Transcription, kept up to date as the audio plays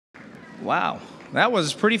Wow, that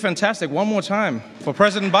was pretty fantastic. One more time for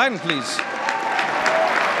President Biden, please.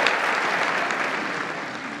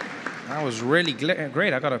 That was really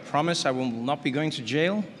great. I got to promise I will not be going to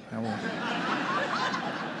jail.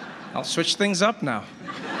 I'll switch things up now.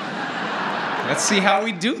 Let's see how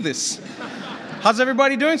we do this. How's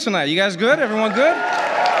everybody doing tonight? You guys good? Everyone good?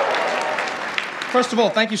 First of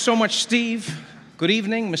all, thank you so much, Steve. Good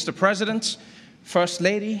evening, Mr. President, First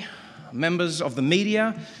Lady, members of the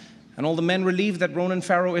media, and all the men relieved that Ronan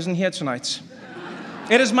Farrow isn't here tonight.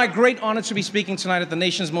 It is my great honor to be speaking tonight at the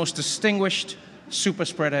nation's most distinguished super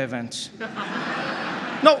spreader event.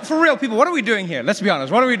 No, for real, people, what are we doing here? Let's be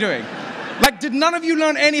honest, what are we doing? Like, did none of you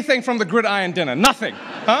learn anything from the gridiron dinner? Nothing,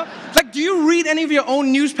 huh? Like, do you read any of your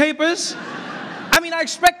own newspapers? I mean, I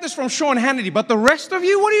expect this from Sean Hannity, but the rest of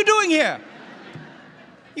you, what are you doing here?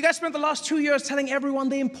 You guys spent the last 2 years telling everyone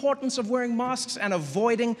the importance of wearing masks and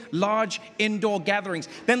avoiding large indoor gatherings.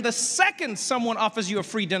 Then the second someone offers you a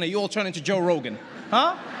free dinner, you all turn into Joe Rogan,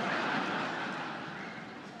 huh?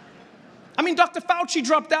 I mean, Dr. Fauci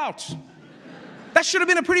dropped out. That should have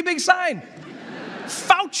been a pretty big sign.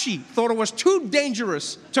 Fauci thought it was too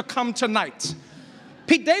dangerous to come tonight.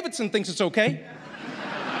 Pete Davidson thinks it's okay.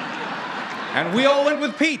 And we all went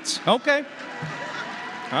with Pete. Okay.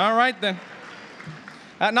 All right, then.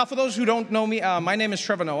 Now, for those who don't know me, my name is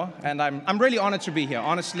Trevor Noah, and I'm really honored to be here,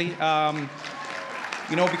 honestly.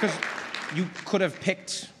 You know, because you could have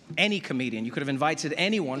picked any comedian. You could have invited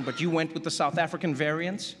anyone, but you went with the South African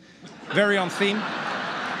variant. Very on theme.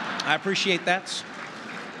 I appreciate that.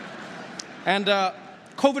 And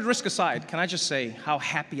COVID risk aside, can I just say how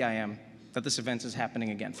happy I am that this event is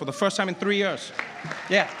happening again for the first time in 3 years.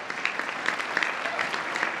 Yeah.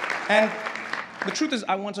 And the truth is,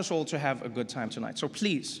 I want us all to have a good time tonight. So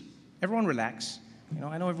please, everyone relax. You know,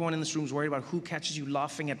 I know everyone in this room is worried about who catches you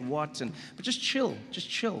laughing at what, but just chill, just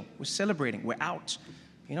chill. We're celebrating, we're out.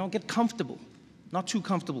 You know, get comfortable. Not too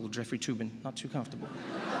comfortable, Jeffrey Toobin, not too comfortable.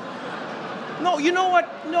 No, you know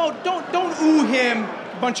what? No, don't ooh him,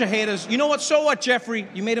 bunch of haters. You know what? So what, Jeffrey?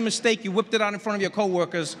 You made a mistake. You whipped it out in front of your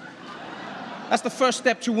coworkers. That's the first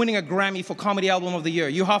step to winning a Grammy for Comedy Album of the Year.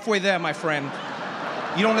 You're halfway there, my friend.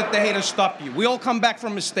 You don't let the haters stop you. We all come back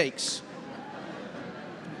from mistakes.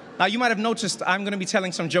 Now, you might have noticed I'm going to be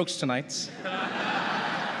telling some jokes tonight.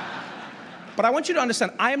 But I want you to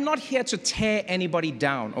understand, I am not here to tear anybody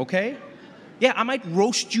down, okay? Yeah, I might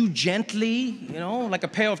roast you gently, you know, like a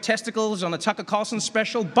pair of testicles on a Tucker Carlson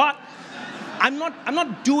special, but I'm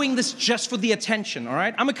not doing this just for the attention, all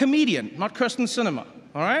right? I'm a comedian, not Kirsten Sinema,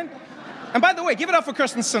 all right? And by the way, give it up for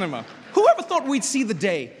Kirsten Sinema. Whoever thought we'd see the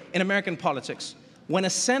day in American politics when a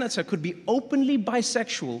senator could be openly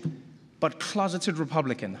bisexual but closeted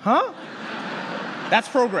Republican, huh? That's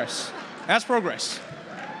progress. That's progress.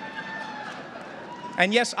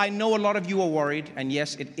 And yes, I know a lot of you are worried, and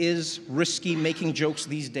yes, it is risky making jokes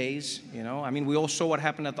these days, you know? I mean, we all saw what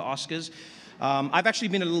happened at the Oscars. I've actually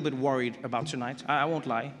been a little bit worried about tonight. I won't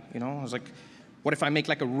lie, you know? I was like, what if I make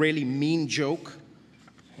like a really mean joke,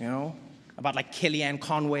 you know, about like Kellyanne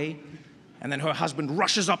Conway, and then her husband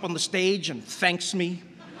rushes up on the stage and thanks me?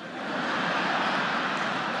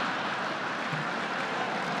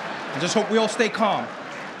 I just hope we all stay calm.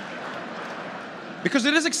 Because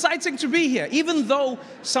it is exciting to be here, even though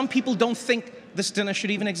some people don't think this dinner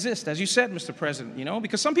should even exist, as you said, Mr. President, you know?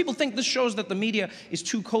 Because some people think this shows that the media is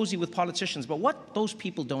too cozy with politicians. But what those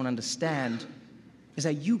people don't understand is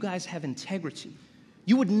that you guys have integrity.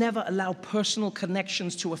 You would never allow personal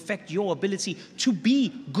connections to affect your ability to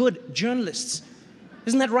be good journalists.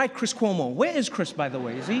 Isn't that right, Chris Cuomo? Where is Chris, by the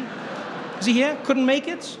way? Is he here? Couldn't make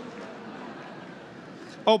it?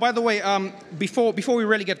 Oh, by the way, before we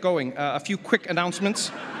really get going, a few quick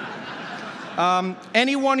announcements.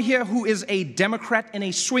 Anyone here who is a Democrat in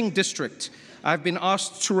a swing district, I've been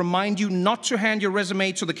asked to remind you not to hand your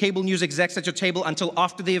resume to the cable news execs at your table until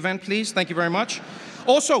after the event, please. Thank you very much.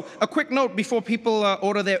 Also, a quick note before people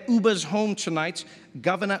order their Ubers home tonight,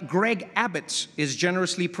 Governor Greg Abbott is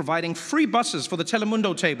generously providing free buses for the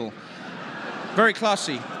Telemundo table. Very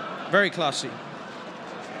classy, very classy.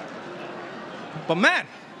 But man,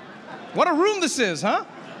 what a room this is, huh?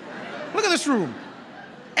 Look at this room.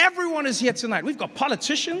 Everyone is here tonight. We've got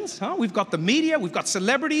politicians, huh? We've got the media, we've got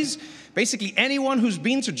celebrities, basically anyone who's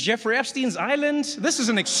been to Jeffrey Epstein's island. This is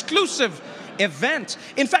an exclusive event.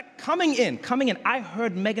 In fact, coming in, I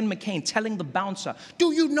heard Meghan McCain telling the bouncer,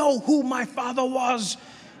 "Do you know who my father was?"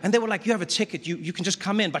 And they were like, "You have a ticket, you can just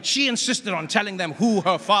come in." But she insisted on telling them who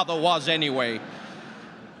her father was anyway.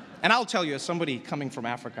 And I'll tell you, as somebody coming from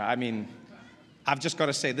Africa, I mean, I've just got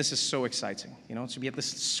to say, this is so exciting, you know, to be at this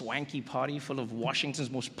swanky party full of Washington's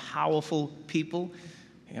most powerful people.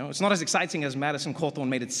 You know, it's not as exciting as Madison Cawthorn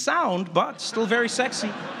made it sound, but still very sexy.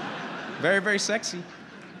 Very, very sexy.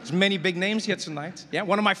 There's many big names here tonight. Yeah,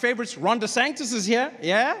 one of my favorites, Ron DeSantis, is here.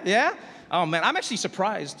 Yeah. Oh, man, I'm actually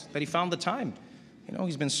surprised that he found the time. You know,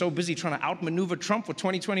 he's been so busy trying to outmaneuver Trump for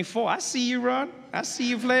 2024. I see you, Ron. I see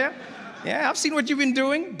you, player. Yeah, I've seen what you've been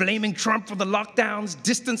doing, blaming Trump for the lockdowns,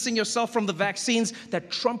 distancing yourself from the vaccines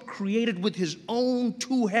that Trump created with his own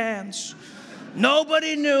 2 hands.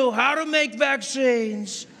 Nobody knew how to make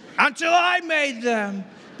vaccines until I made them.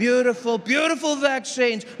 Beautiful, beautiful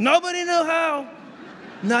vaccines. Nobody knew how.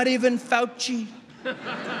 Not even Fauci.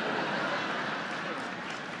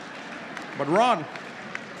 But Ron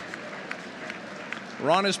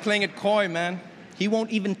is playing it coy, man. He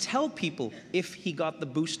won't even tell people if he got the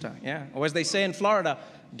booster, yeah? Or as they say in Florida,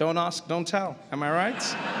 don't ask, don't tell. Am I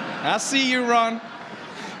right? I see you, Ron.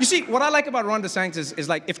 You see, what I like about Ron DeSantis is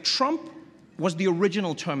like, if Trump was the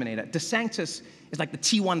original Terminator, DeSantis is like the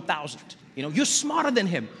T-1000. You know, you're smarter than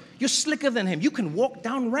him. You're slicker than him. You can walk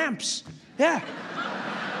down ramps. Yeah.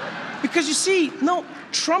 Because you see, no,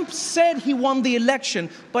 Trump said he won the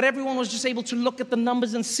election, but everyone was just able to look at the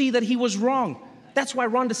numbers and see that he was wrong. That's why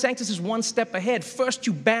Ron DeSantis is one step ahead. First,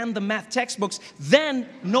 you ban the math textbooks. Then,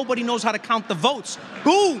 nobody knows how to count the votes.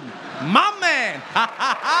 Boom! My man! Ha,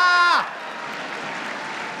 ha, ha!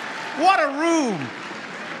 What a room!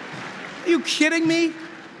 Are you kidding me?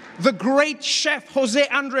 The great chef, Jose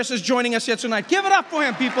Andres, is joining us here tonight. Give it up for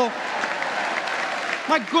him, people.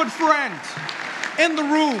 My good friend in the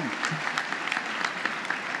room.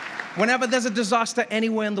 Whenever there's a disaster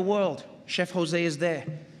anywhere in the world, Chef Jose is there.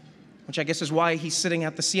 Which I guess is why he's sitting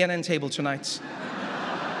at the CNN table tonight.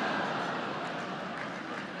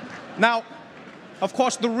 Now, of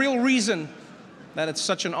course, the real reason that it's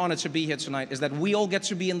such an honor to be here tonight is that we all get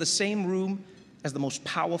to be in the same room as the most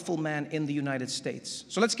powerful man in the United States.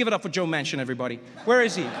 So let's give it up for Joe Manchin, everybody. Where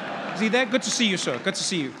is he? Is he there? Good to see you, sir. Good to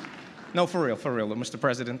see you. No, for real, Mr.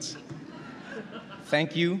 President.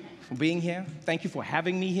 Thank you for being here. Thank you for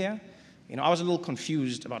having me here. You know, I was a little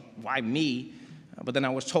confused about why me. But then I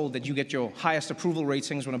was told that you get your highest approval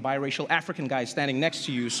ratings when a biracial African guy is standing next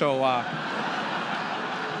to you, so...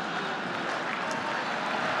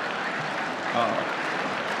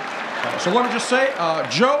 So let me just say,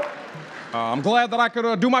 Joe, I'm glad that I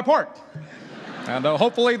could do my part. And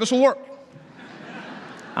hopefully this will work.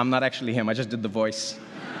 I'm not actually him, I just did the voice.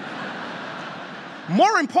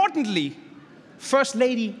 More importantly, First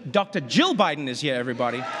Lady Dr. Jill Biden is here,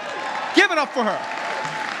 everybody. Give it up for her.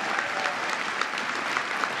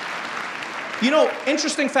 You know,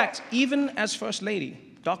 interesting fact, even as First Lady,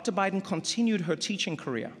 Dr. Biden continued her teaching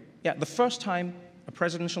career. Yeah, the first time a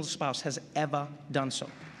presidential spouse has ever done so.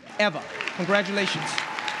 Ever. Congratulations.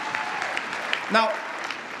 Now,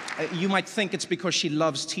 you might think it's because she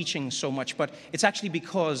loves teaching so much, but it's actually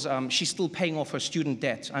because she's still paying off her student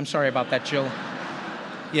debt. I'm sorry about that, Jill.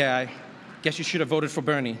 Yeah, I guess you should have voted for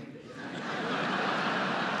Bernie.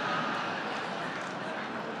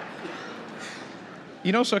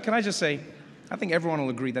 You know, sir, can I just say, I think everyone will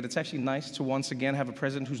agree that it's actually nice to once again have a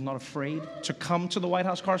president who's not afraid to come to the White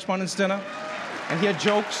House Correspondents Dinner and hear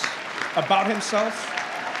jokes about himself.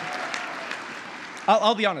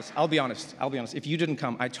 I'll be honest. If you didn't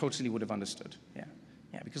come, I totally would have understood. Yeah,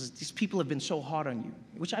 because these people have been so hard on you,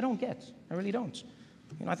 which I don't get. I really don't.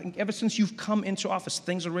 You know, I think ever since you've come into office,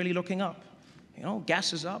 things are really looking up. You know,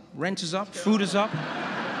 gas is up, rent is up, food is up,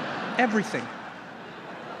 everything.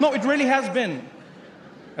 No, it really has been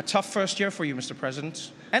a tough first year for you, Mr.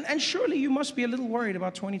 President. And surely you must be a little worried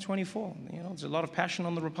about 2024. You know, there's a lot of passion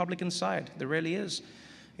on the Republican side. There really is.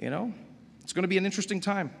 You know, it's going to be an interesting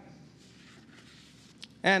time.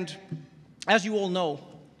 And as you all know,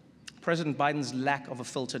 President Biden's lack of a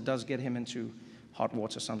filter does get him into hot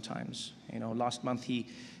water sometimes. You know, last month he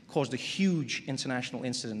caused a huge international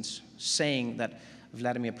incident saying that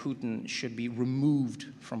Vladimir Putin should be removed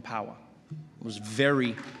from power. It was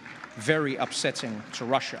very, very upsetting to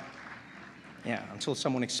Russia. Yeah, until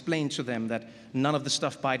someone explained to them that none of the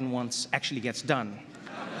stuff Biden wants actually gets done.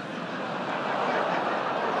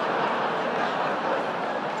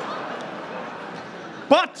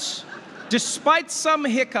 But despite some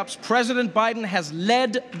hiccups, President Biden has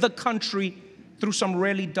led the country through some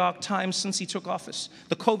really dark times since he took office.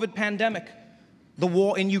 The COVID pandemic, the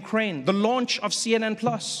war in Ukraine, the launch of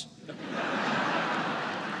CNN+.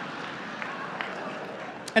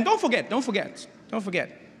 And don't forget,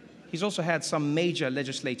 he's also had some major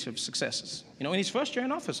legislative successes. You know, in his first year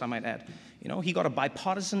in office, I might add. You know, he got a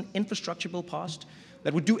bipartisan infrastructure bill passed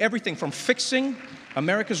that would do everything from fixing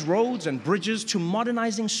America's roads and bridges to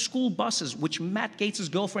modernizing school buses, which Matt Gaetz'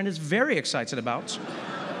 girlfriend is very excited about.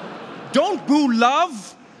 Don't boo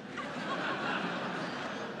love.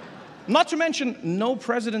 Not to mention, no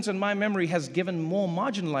president in my memory has given more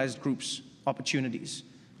marginalized groups opportunities.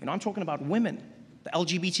 You know, I'm talking about women, the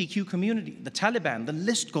LGBTQ community, the Taliban, the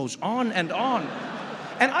list goes on and on.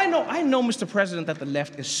 And I know, Mr. President, that the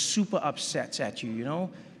left is super upset at you, you know?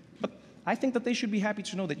 But I think that they should be happy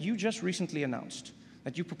to know that you just recently announced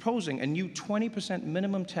that you're proposing a new 20%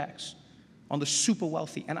 minimum tax on the super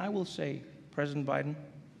wealthy. And I will say, President Biden,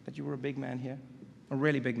 that you were a big man here, a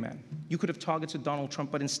really big man. You could have targeted Donald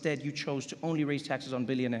Trump, but instead you chose to only raise taxes on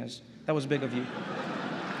billionaires. That was big of you.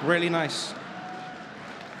 Really nice.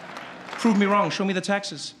 Prove me wrong, show me the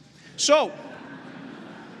taxes. So,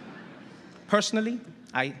 personally,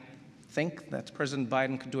 I think that President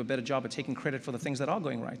Biden could do a better job at taking credit for the things that are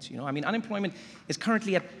going right. You know, I mean, unemployment is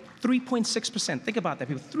currently at 3.6%. Think about that,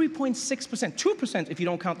 people. 3.6%, 2% if you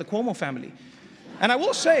don't count the Cuomo family. And I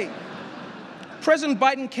will say, President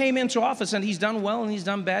Biden came into office and he's done well and he's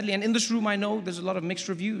done badly. And in this room, I know there's a lot of mixed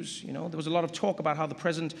reviews. You know, there was a lot of talk about how the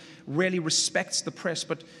president really respects the press.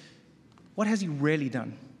 But what has he really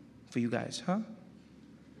done for you guys, huh?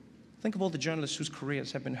 Think of all the journalists whose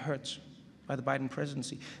careers have been hurt by the Biden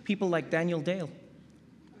presidency. People like Daniel Dale.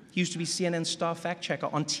 He used to be CNN's star fact checker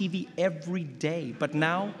on TV every day. But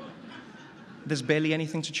now, there's barely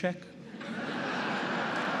anything to check.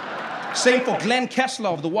 Same for Glenn Kessler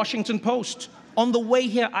of the Washington Post. On the way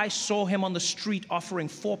here, I saw him on the street offering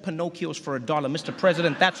 4 Pinocchios for $1. Mr.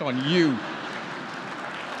 President, that's on you.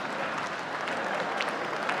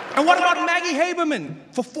 And what about Maggie Haberman?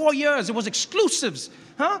 For 4 years, it was exclusives,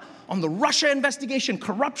 huh? On the Russia investigation,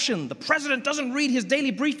 corruption. The president doesn't read his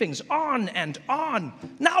daily briefings, on and on.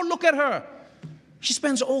 Now look at her. She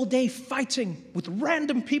spends all day fighting with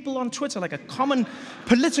random people on Twitter like a common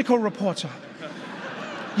political reporter.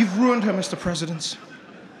 You've ruined her, Mr. President.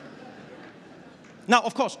 Now,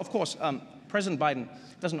 of course, President Biden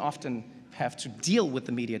doesn't often have to deal with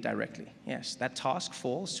the media directly. Yes, that task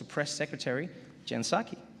falls to Press Secretary Jen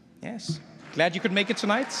Psaki. Yes. Glad you could make it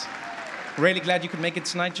tonight. Really glad you could make it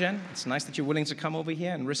tonight, Jen. It's nice that you're willing to come over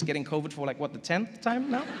here and risk getting COVID for, like, what, the 10th time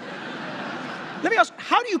now? Let me ask,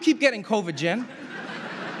 how do you keep getting COVID, Jen?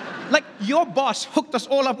 Like, your boss hooked us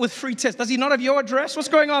all up with free tests. Does he not have your address? What's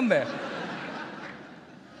going on there?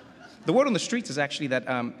 The word on the streets is actually that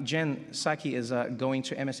Jen Psaki is going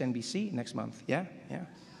to MSNBC next month. Yeah.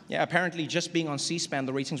 Apparently, just being on C-SPAN,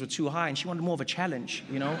 the ratings were too high, and she wanted more of a challenge,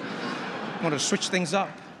 you know? Wanted to switch things up.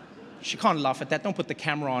 She can't laugh at that. Don't put the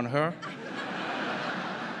camera on her.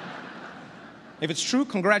 If it's true,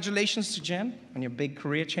 congratulations to Jen on your big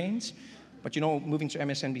career change. But you know, moving to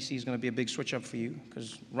MSNBC is going to be a big switch up for you,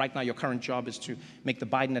 because right now your current job is to make the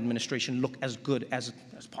Biden administration look as good as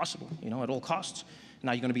possible, you know, at all costs.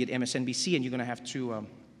 Now you're going to be at MSNBC, and you're going to have to,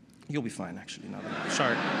 you'll be fine, actually. No,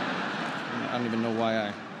 sorry. I don't even know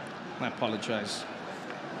why I apologize.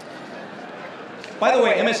 By the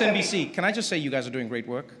way, MSNBC, can I just say you guys are doing great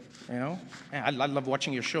work? You know, I love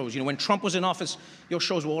watching your shows. You know, when Trump was in office, your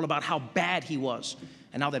shows were all about how bad he was.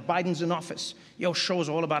 And now that Biden's in office, your shows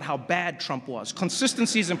are all about how bad Trump was.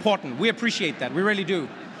 Consistency is important. We appreciate that. We really do.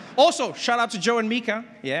 Also, shout out to Joe and Mika.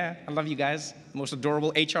 Yeah, I love you guys. The most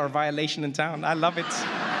adorable HR violation in town. I love it.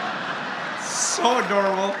 So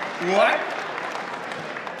adorable. What?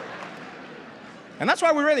 And that's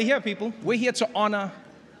why we're really here, people. We're here to honor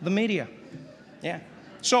the media. Yeah.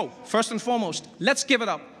 So, first and foremost, let's give it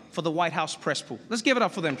up for the White House press pool. Let's give it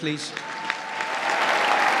up for them, please.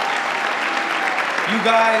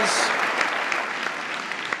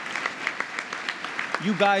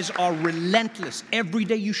 You guys are relentless. Every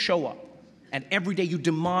day you show up, and every day you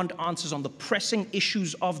demand answers on the pressing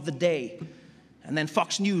issues of the day. And then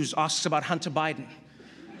Fox News asks about Hunter Biden.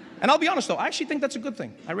 And I'll be honest, though, I actually think that's a good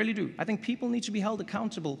thing. I really do. I think people need to be held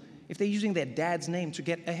accountable if they're using their dad's name to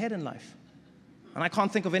get ahead in life. And I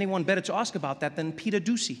can't think of anyone better to ask about that than Peter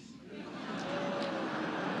Doocy.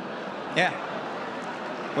 Yeah.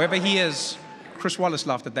 Wherever he is, Chris Wallace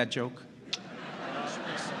laughed at that joke.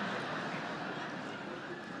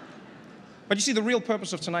 But you see, the real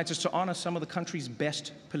purpose of tonight is to honor some of the country's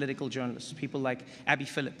best political journalists, people like Abby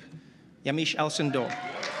Phillip, Yamiche Alcindor,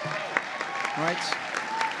 right?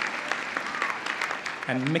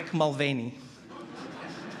 And Mick Mulvaney.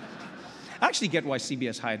 I actually get why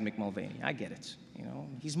CBS hired Mick Mulvaney. I get it. You know,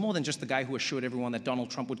 he's more than just the guy who assured everyone that Donald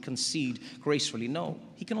Trump would concede gracefully. No,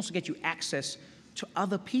 he can also get you access to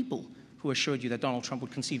other people who assured you that Donald Trump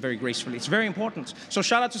would concede very gracefully. It's very important. So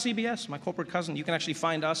shout out to CBS, my corporate cousin. You can actually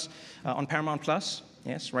find us on Paramount Plus.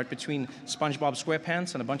 Yes, right between SpongeBob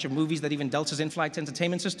SquarePants and a bunch of movies that even Delta's in-flight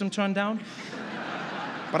entertainment system turned down.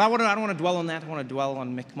 But I don't want to dwell on that. I want to dwell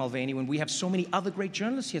on Mick Mulvaney when we have so many other great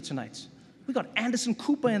journalists here tonight. We got Anderson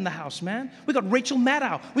Cooper in the house, man. We got Rachel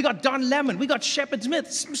Maddow. We got Don Lemon. We got Shepard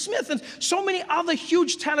Smith, and so many other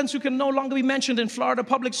huge talents who can no longer be mentioned in Florida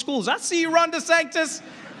public schools. I see you, Ron DeSantis.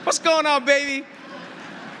 What's going on, baby?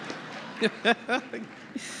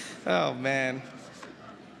 Oh, man.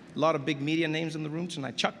 A lot of big media names in the room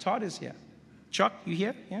tonight. Chuck Todd is here. Chuck, you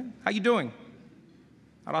here? Yeah? How you doing?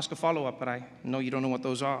 I'll ask a follow-up, but I know you don't know what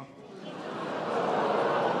those are.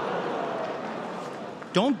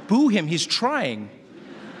 Don't boo him, he's trying.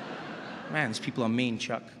 Man, these people are mean,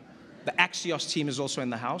 Chuck. The Axios team is also in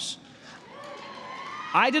the house.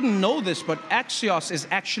 I didn't know this, but Axios is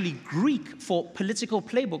actually Greek for political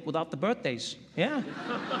playbook without the birthdays. Yeah.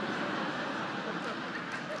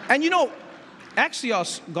 And you know,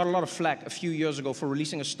 Axios got a lot of flack a few years ago for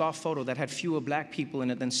releasing a staff photo that had fewer black people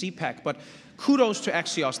in it than CPAC, but kudos to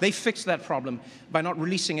Axios. They fixed that problem by not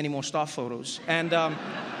releasing any more staff photos.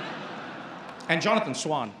 And Jonathan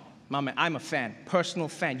Swan, my man, I'm a fan, personal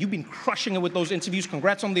fan. You've been crushing it with those interviews.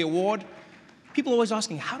 Congrats on the award. People are always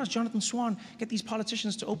asking, how does Jonathan Swan get these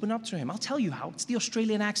politicians to open up to him? I'll tell you how. It's the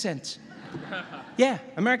Australian accent. Yeah,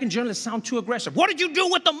 American journalists sound too aggressive. What did you do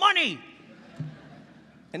with the money?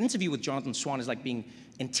 An interview with Jonathan Swan is like being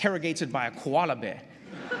interrogated by a koala bear.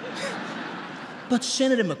 But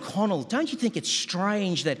Senator McConnell, don't you think it's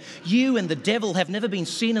strange that you and the devil have never been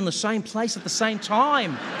seen in the same place at the same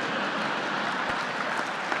time?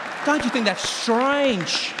 Don't you think that's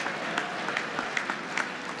strange?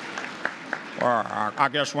 Well, I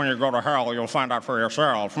guess when you go to hell, you'll find out for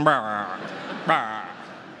yourself.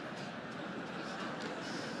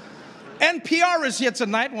 NPR is here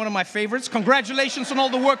tonight, one of my favorites. Congratulations on all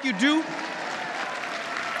the work you do.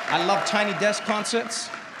 I love Tiny Desk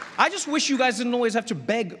concerts. I just wish you guys didn't always have to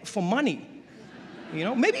beg for money. You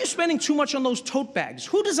know, maybe you're spending too much on those tote bags.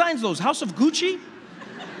 Who designs those? House of Gucci?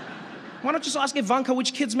 Why not just ask Ivanka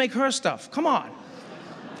which kids make her stuff? Come on.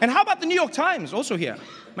 And how about the New York Times, also here?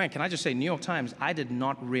 Man, can I just say, New York Times, I did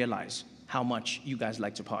not realize how much you guys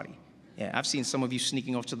like to party. Yeah, I've seen some of you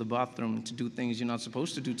sneaking off to the bathroom to do things you're not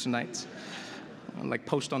supposed to do tonight. Like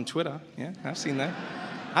post on Twitter. Yeah, I've seen that.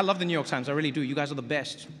 I love the New York Times, I really do. You guys are the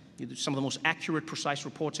best. You do some of the most accurate, precise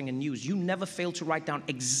reporting and news. You never fail to write down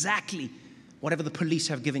exactly whatever the police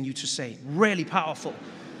have given you to say. Really powerful.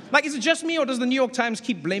 Like, is it just me, or does the New York Times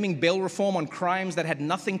keep blaming bail reform on crimes that had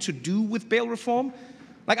nothing to do with bail reform?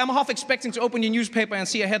 Like, I'm half expecting to open your newspaper and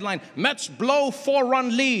see a headline, Mets blow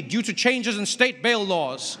 4-run lead due to changes in state bail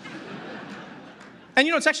laws. And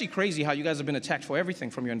you know, it's actually crazy how you guys have been attacked for everything,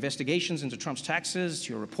 from your investigations into Trump's taxes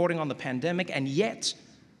to your reporting on the pandemic, and yet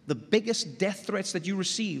the biggest death threats that you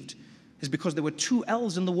received is because there were 2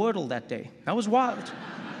 L's in the Wordle that day. That was wild.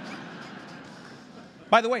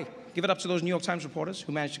 By the way, give it up to those New York Times reporters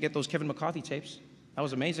who managed to get those Kevin McCarthy tapes. That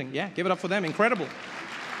was amazing. Yeah, give it up for them. Incredible.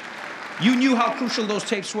 You knew how crucial those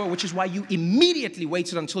tapes were, which is why you immediately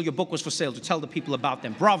waited until your book was for sale to tell the people about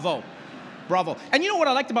them. Bravo. Bravo. And you know what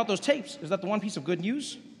I liked about those tapes? Is that the one piece of good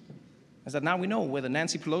news? Is that now we know whether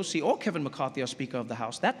Nancy Pelosi or Kevin McCarthy are Speaker of the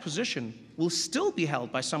House, that position will still be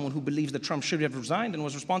held by someone who believes that Trump should have resigned and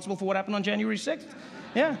was responsible for what happened on January 6th.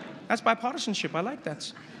 Yeah, that's bipartisanship. I like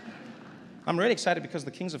that. I'm really excited because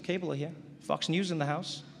the kings of cable are here. Fox News in the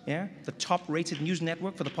house. Yeah, the top-rated news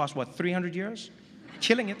network for the past, 300 years?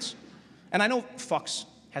 Killing it. And I know Fox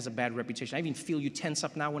has a bad reputation. I even feel you tense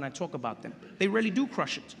up now when I talk about them. They really do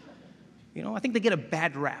crush it. You know, I think they get a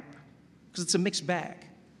bad rap because it's a mixed bag.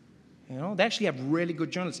 You know, they actually have really good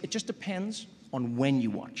journalists. It just depends on when you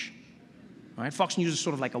watch. All right? Fox News is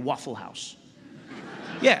sort of like a Waffle House.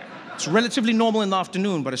 Yeah, it's relatively normal in the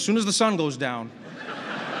afternoon, but as soon as the sun goes down,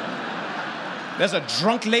 there's a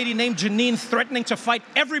drunk lady named Janine threatening to fight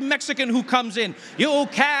every Mexican who comes in. You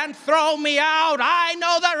can't throw me out. I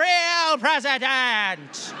know the real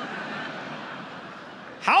president.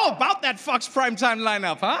 How about that Fox primetime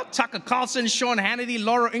lineup, huh? Tucker Carlson, Sean Hannity,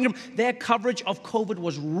 Laura Ingraham. Their coverage of COVID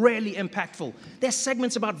was really impactful. Their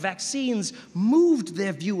segments about vaccines moved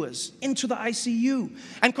their viewers into the ICU.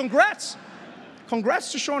 And congrats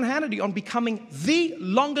to Sean Hannity on becoming the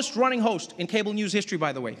longest-running host in cable news history,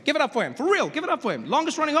 by the way. Give it up for him. For real, give it up for him.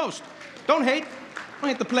 Longest-running host. Don't hate. Don't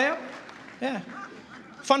hate the player. Yeah.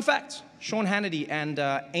 Fun fact, Sean Hannity and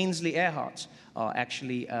Ainsley Earhart are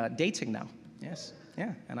actually dating now. Yes.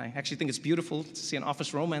 Yeah, and I actually think it's beautiful to see an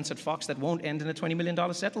office romance at Fox that won't end in a $20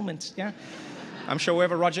 million settlement. Yeah. I'm sure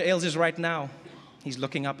wherever Roger Ailes is right now, he's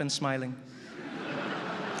looking up and smiling.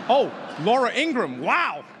 Oh, Laura Ingraham,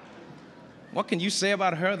 wow. What can you say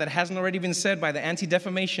about her that hasn't already been said by the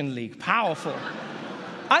Anti-Defamation League? Powerful.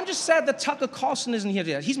 I'm just sad that Tucker Carlson isn't here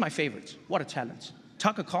today. He's my favorite. What a talent.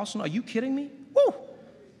 Tucker Carlson, are you kidding me? Woo!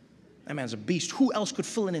 That man's a beast. Who else could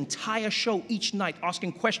fill an entire show each night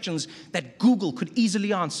asking questions that Google could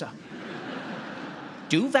easily answer?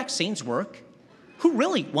 Do vaccines work? Who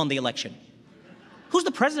really won the election? Who's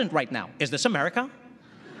the president right now? Is this America?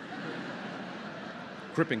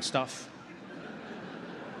 Gripping stuff.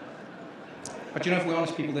 But you know, if we're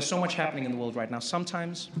honest people, there's so much happening in the world right now.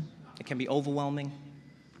 Sometimes it can be overwhelming,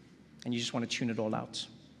 and you just want to tune it all out.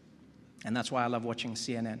 And that's why I love watching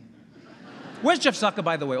CNN. Where's Jeff Zucker,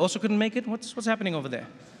 by the way? Also couldn't make it? What's happening over there?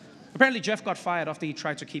 Apparently, Jeff got fired after he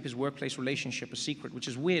tried to keep his workplace relationship a secret, which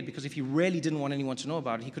is weird, because if he really didn't want anyone to know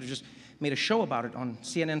about it, he could have just made a show about it on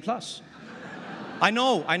CNN+. I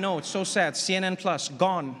know, it's so sad. CNN+,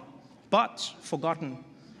 gone, but forgotten.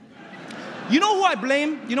 You know who I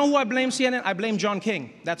blame? You know who I blame, CNN? I blame John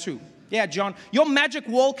King. That's who. Yeah, John. Your magic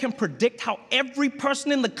wall can predict how every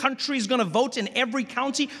person in the country is going to vote in every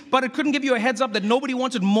county, but it couldn't give you a heads up that nobody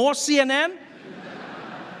wanted more CNN?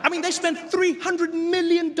 I mean, they spent $300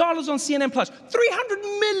 million on CNN+.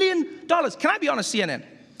 $300 million. Can I be honest, CNN?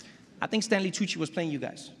 I think Stanley Tucci was playing you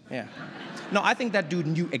guys. Yeah. No, I think that dude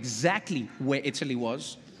knew exactly where Italy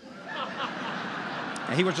was.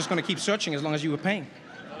 And he was just going to keep searching as long as you were paying.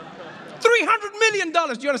 $300 million!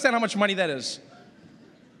 Do you understand how much money that is?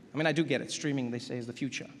 I mean, I do get it. Streaming, they say, is the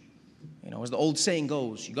future. You know, as the old saying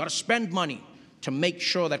goes, you got to spend money to make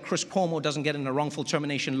sure that Chris Cuomo doesn't get into wrongful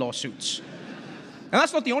termination lawsuits. And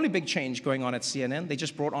that's not the only big change going on at CNN. They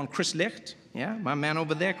just brought on Chris Licht, yeah, my man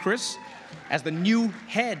over there, Chris, as the new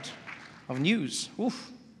head of news. Oof.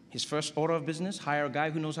 His first order of business, hire a guy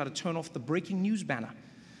who knows how to turn off the breaking news banner.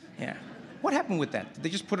 Yeah. What happened with that? Did they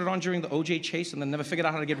just put it on during the OJ chase and then never figured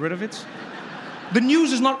out how to get rid of it? The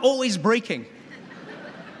news is not always breaking.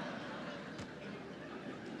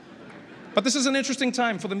 But this is an interesting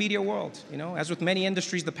time for the media world. You know, as with many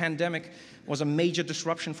industries, the pandemic was a major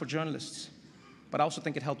disruption for journalists. But I also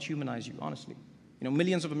think it helped humanize you, honestly. You know,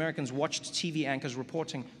 millions of Americans watched TV anchors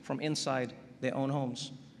reporting from inside their own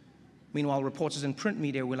homes. Meanwhile, reporters in print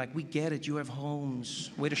media were like, we get it, you have homes,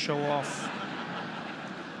 way to show off.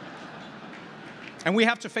 And we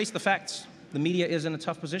have to face the facts. The media is in a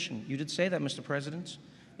tough position. You did say that, Mr. President.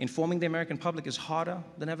 Informing the American public is harder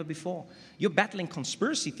than ever before. You're battling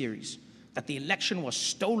conspiracy theories, that the election was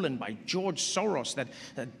stolen by George Soros, that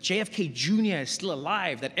JFK Jr. is still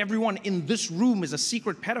alive, that everyone in this room is a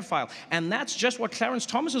secret pedophile. And that's just what Clarence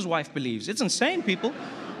Thomas's wife believes. It's insane, people.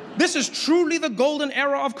 This is truly the golden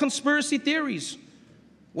era of conspiracy theories.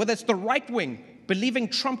 Whether it's the right wing, believing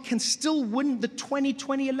Trump can still win the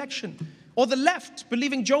 2020 election, or the left,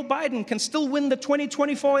 believing Joe Biden can still win the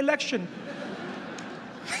 2024 election.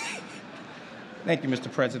 Thank you, Mr.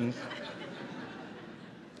 President.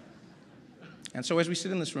 And so as we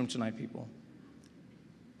sit in this room tonight, people,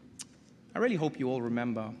 I really hope you all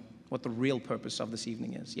remember what the real purpose of this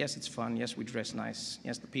evening is. Yes, it's fun. Yes, we dress nice.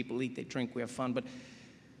 Yes, the people eat, they drink, we have fun. But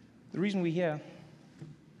the reason we're here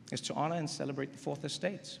is to honor and celebrate the Fourth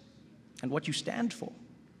Estate and what you stand for,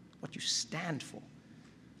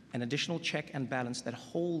 an additional check and balance that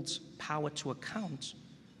holds power to account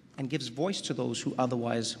and gives voice to those who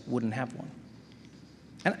otherwise wouldn't have one.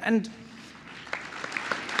 And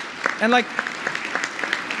like,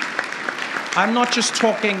 I'm not just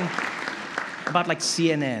talking about like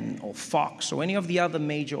CNN or Fox or any of the other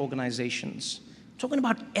major organizations. I'm talking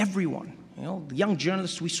about everyone. You know, the young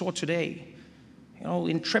journalists we saw today, you know,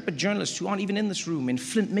 intrepid journalists who aren't even in this room in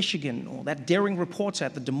Flint, Michigan, or that daring reporter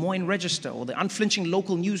at the Des Moines Register, or the unflinching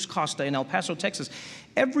local newscaster in El Paso, Texas.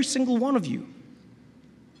 Every single one of you,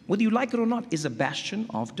 whether you like it or not, is a bastion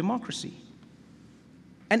of democracy.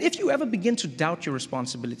 And if you ever begin to doubt your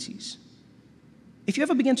responsibilities, if you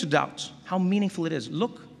ever begin to doubt how meaningful it is,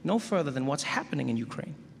 look no further than what's happening in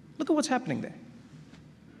Ukraine. Look at what's happening there.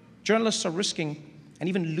 Journalists are risking and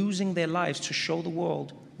even losing their lives to show the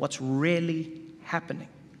world what's really happening.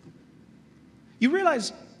 You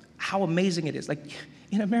realize how amazing it is. Like,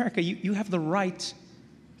 in America, you have the right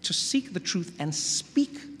to seek the truth and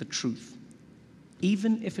speak the truth,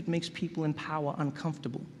 even if it makes people in power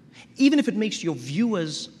uncomfortable, even if it makes your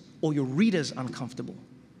viewers or your readers uncomfortable.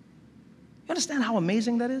 You understand how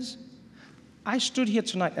amazing that is? I stood here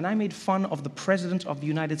tonight and I made fun of the President of the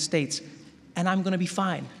United States, and I'm going to be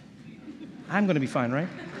fine. I'm going to be fine, right?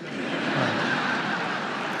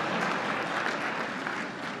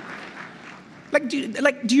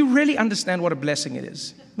 Do you really understand what a blessing it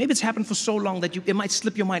is? Maybe it's happened for so long that it might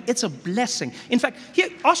slip your mind. It's a blessing. In fact, here,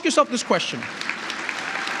 ask yourself this question.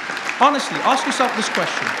 Honestly, ask yourself this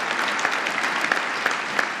question.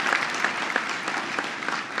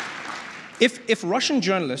 If Russian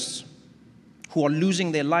journalists who are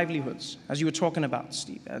losing their livelihoods, as you were talking about,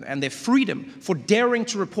 Steve, and their freedom for daring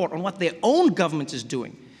to report on what their own government is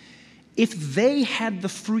doing, if they had the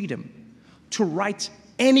freedom to write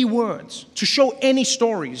any words, to show any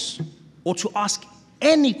stories, or to ask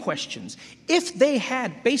any questions, if they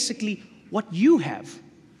had basically what you have,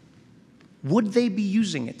 would they be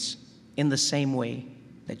using it in the same way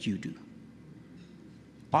that you do?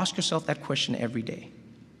 Ask yourself that question every day,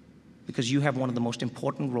 because you have one of the most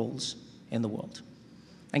important roles in the world.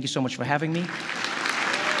 Thank you so much for having me.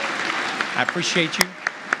 I appreciate you.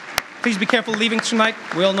 Please be careful leaving tonight.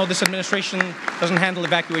 We all know this administration doesn't handle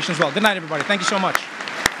evacuations well. Good night, everybody. Thank you so much.